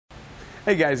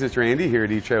Hey guys, it's Randy here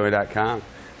at etrailer.com.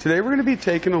 Today we're going to be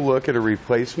taking a look at a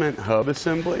replacement hub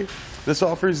assembly. This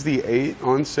offers the 8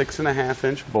 on 6.5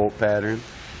 inch bolt pattern,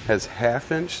 has 1/2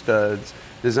 inch studs,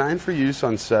 designed for use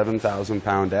on 7,000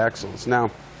 pound axles. Now,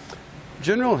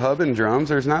 general hub and drums,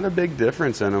 there's not a big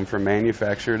difference in them from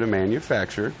manufacturer to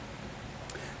manufacturer.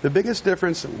 The biggest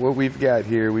difference, what we've got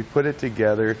here, we put it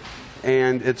together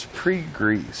and it's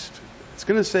pre-greased. It's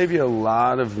going to save you a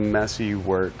lot of messy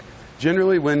work.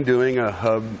 Generally, when doing a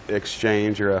hub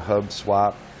exchange or a hub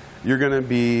swap, you're going to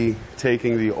be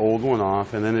taking the old one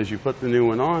off, and then as you put the new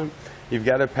one on, you've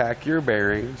got to pack your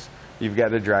bearings, you've got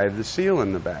to drive the seal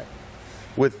in the back.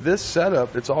 With this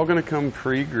setup, it's all going to come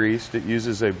pre-greased. It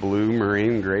uses a blue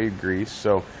marine grade grease,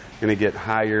 so you're going to get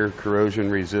higher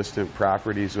corrosion-resistant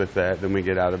properties with that than we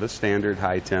get out of a standard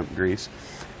high-temp grease,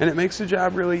 and it makes the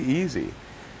job really easy.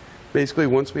 Basically,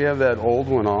 once we have that old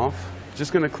one off,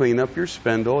 just going to clean up your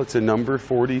spindle. It's a number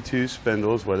 42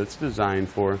 spindle is what it's designed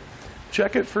for.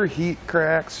 Check it for heat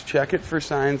cracks, check it for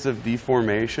signs of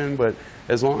deformation, but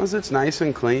as long as it's nice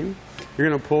and clean, you're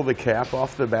going to pull the cap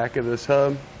off the back of this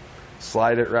hub,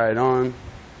 slide it right on,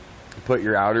 put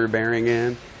your outer bearing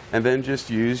in, and then just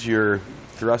use your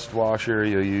thrust washer.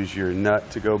 You'll use your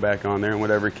nut to go back on there and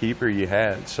whatever keeper you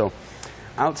had. So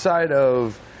outside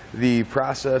of the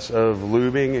process of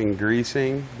lubing and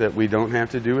greasing that we don't have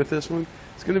to do with this one,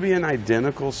 it's going to be an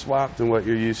identical swap to what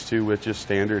you're used to with just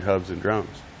standard hubs and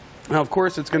drums. Now, of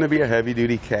course, it's going to be a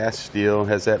heavy-duty cast steel,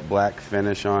 has that black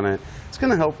finish on it. It's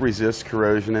going to help resist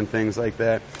corrosion and things like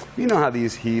that. You know how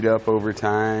these heat up over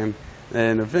time,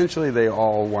 and eventually they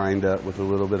all wind up with a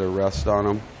little bit of rust on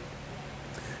them.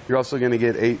 You're also going to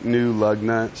get 8 new lug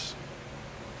nuts.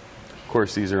 Of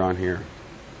course, these are on here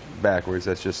backwards.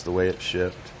 That's just the way it's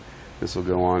shipped. This will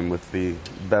go on with the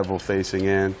bevel facing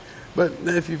in. But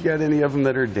if you've got any of them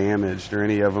that are damaged or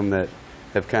any of them that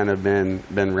have kind of been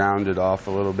rounded off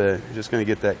a little bit, you're just going to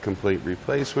get that complete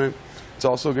replacement. It's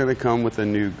also going to come with a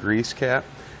new grease cap.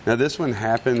 Now this one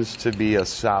happens to be a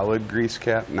solid grease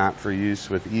cap, not for use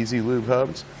with Easy Lube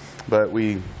hubs, but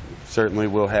we certainly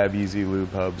will have Easy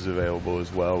Lube hubs available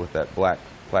as well with that black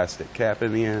plastic cap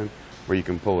in the end where you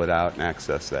can pull it out and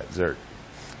access that zerk.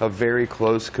 A very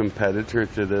close competitor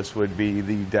to this would be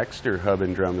the Dexter hub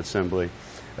and drum assembly.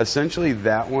 Essentially,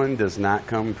 that one does not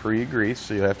come pre-greased,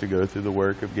 so you have to go through the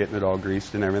work of getting it all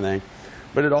greased and everything.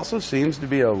 But it also seems to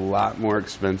be a lot more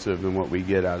expensive than what we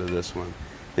get out of this one.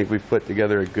 I think we've put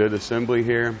together a good assembly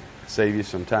here, save you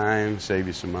some time, save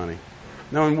you some money.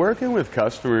 Now, in working with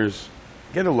customers,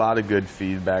 get a lot of good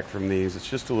feedback from these. It's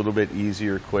just a little bit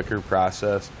easier, quicker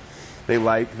process. They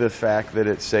like the fact that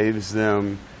it saves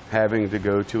them having to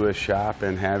go to a shop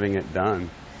and having it done.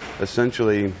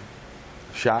 Essentially,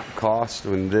 shop cost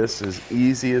when this is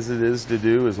easy as it is to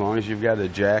do, as long as you've got a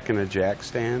jack and a jack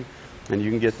stand and you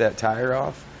can get that tire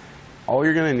off, all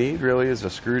you're going to need really is a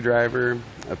screwdriver,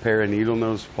 a pair of needle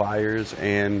nose pliers,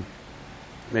 and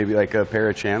maybe like a pair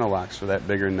of channel locks for that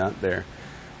bigger nut there.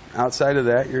 Outside of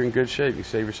that, you're in good shape. You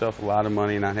save yourself a lot of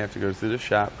money and not have to go through the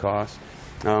shop cost.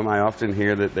 I often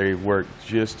hear that they work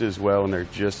just as well and they're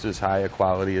just as high a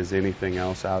quality as anything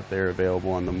else out there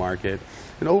available on the market.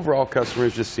 And overall,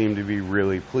 customers just seem to be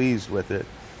really pleased with it.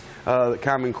 The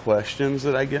common questions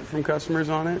that I get from customers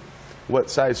on it: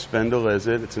 what size spindle is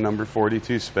it? It's a number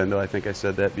 42 spindle. I think I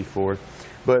said that before.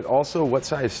 But also, what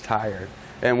size tire?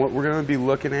 And what we're going to be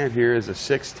looking at here is a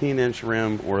 16-inch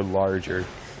rim or larger. And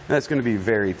that's going to be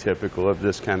very typical of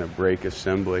this kind of brake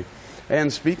assembly.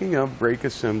 And speaking of brake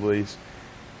assemblies,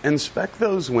 inspect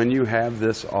those when you have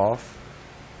this off.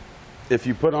 If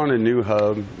you put on a new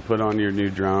hub, put on your new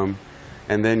drum,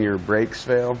 and then your brakes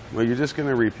fail, well, you're just going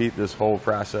to repeat this whole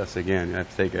process again. You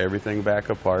have to take everything back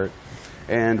apart.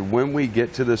 And when we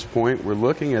get to this point, we're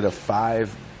looking at a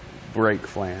 5 brake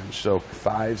flange. So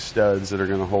 5 studs that are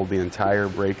going to hold the entire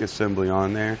brake assembly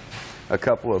on there. A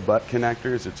couple of butt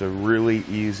connectors. It's a really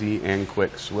easy and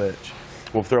quick switch.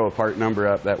 We'll throw a part number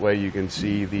up. That way you can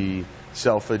see the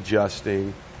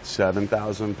self-adjusting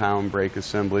 7,000 pound brake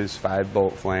assemblies, 5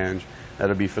 bolt flange.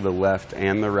 That'll be for the left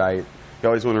and the right. You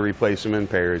always want to replace them in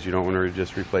pairs. You don't want to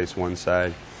just replace one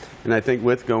side. And I think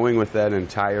with going with that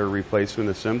entire replacement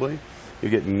assembly,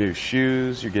 you're getting new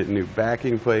shoes, you're getting new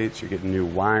backing plates, you're getting new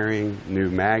wiring,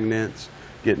 new magnets,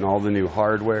 getting all the new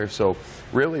hardware. So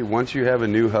really, once you have a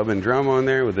new hub and drum on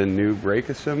there with a new brake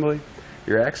assembly,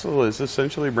 your axle is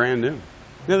essentially brand new.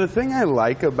 Now, the thing I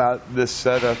like about this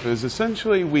setup is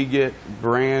essentially we get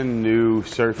brand new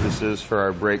surfaces for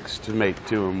our brakes to make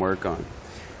to and work on.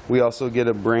 We also get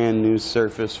a brand new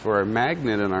surface for our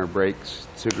magnet in our brakes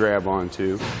to grab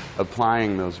onto,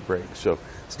 applying those brakes. So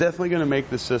it's definitely going to make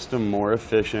the system more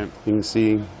efficient. You can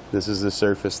see this is the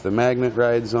surface the magnet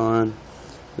rides on.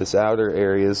 This outer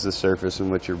area is the surface in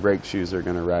which your brake shoes are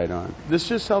going to ride on. This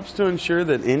just helps to ensure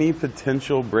that any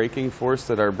potential braking force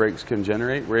that our brakes can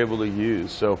generate, we're able to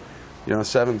use. So, you know, a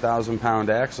 7,000-pound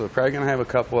axle, we're probably going to have a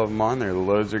couple of them on there. The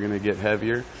loads are going to get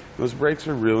heavier. Those brakes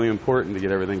are really important to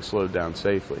get everything slowed down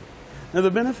safely. Now,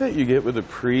 the benefit you get with a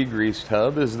pre-greased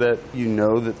hub is that you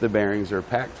know that the bearings are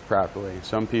packed properly.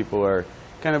 Some people are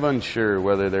kind of unsure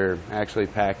whether they're actually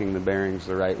packing the bearings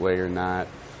the right way or not.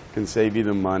 It can save you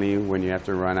the money when you have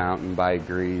to run out and buy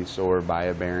grease or buy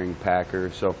a bearing packer.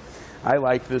 So I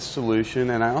like this solution,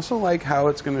 and I also like how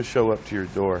it's going to show up to your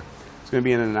door. It's going to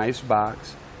be in a nice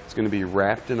box. It's going to be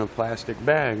wrapped in a plastic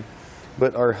bag,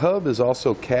 but our hub is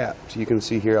also capped. You can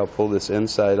see here, I'll pull this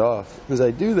inside off. As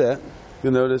I do that,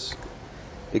 you'll notice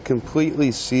it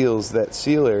completely seals that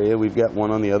seal area. We've got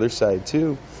one on the other side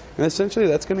too. And essentially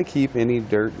that's going to keep any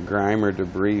dirt, grime, or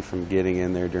debris from getting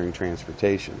in there during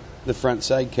transportation. The front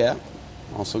side cap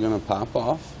also going to pop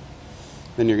off.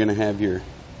 Then you're going to have your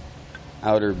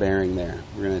outer bearing there.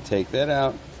 We're going to take that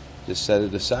out, just set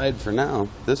it aside for now.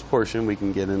 This portion we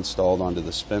can get installed onto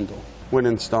the spindle. When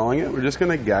installing it, we're just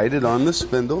going to guide it on the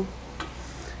spindle.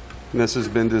 And this has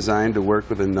been designed to work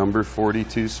with a number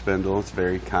 42 spindle. It's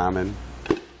very common.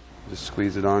 Just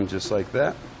squeeze it on just like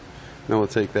that. Now we'll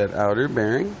take that outer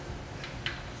bearing.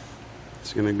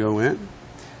 It's going to go in.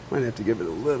 Might have to give it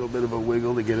a little bit of a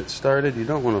wiggle to get it started. You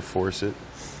don't want to force it.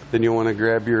 Then you'll want to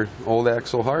grab your old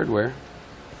axle hardware,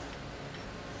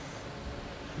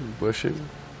 bushing,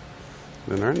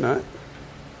 then our nut.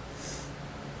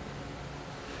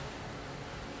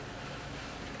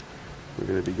 We're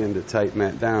going to begin to tighten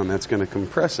that down. That's going to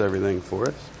compress everything for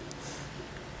us.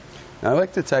 Now, I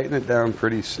like to tighten it down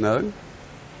pretty snug.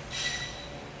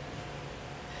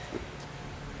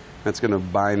 That's going to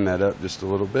bind that up just a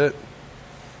little bit.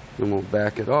 Then we'll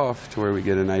back it off to where we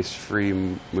get a nice free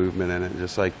movement in it,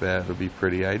 just like that. It'll be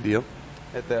pretty ideal.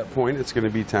 At that point, it's going to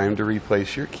be time to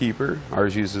replace your keeper.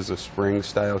 Ours uses a spring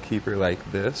style keeper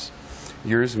like this.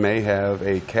 Yours may have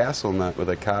a castle nut with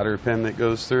a cotter pin that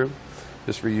goes through.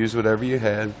 Just reuse whatever you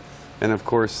had. And of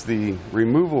course, the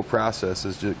removal process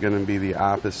is just going to be the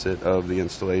opposite of the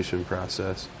installation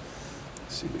process.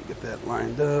 Let's see if we can get that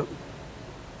lined up.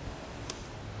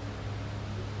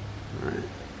 All right.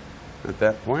 At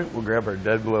that point, we'll grab our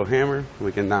dead blow hammer and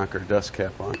we can knock our dust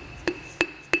cap on.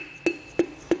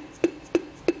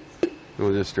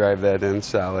 We'll just drive that in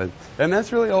solid. And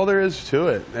that's really all there is to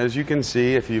it. As you can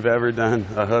see, if you've ever done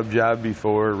a hub job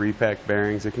before, repack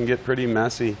bearings, it can get pretty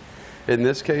messy. In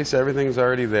this case, everything's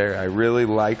already there. I really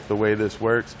like the way this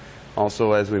works.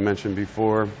 Also, as we mentioned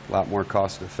before, a lot more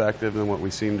cost effective than what we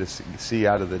seem to see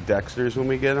out of the Dexters when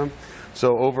we get them.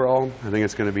 So overall, I think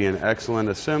it's going to be an excellent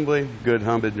assembly, good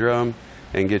hum and drum,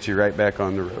 and get you right back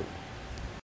on the road.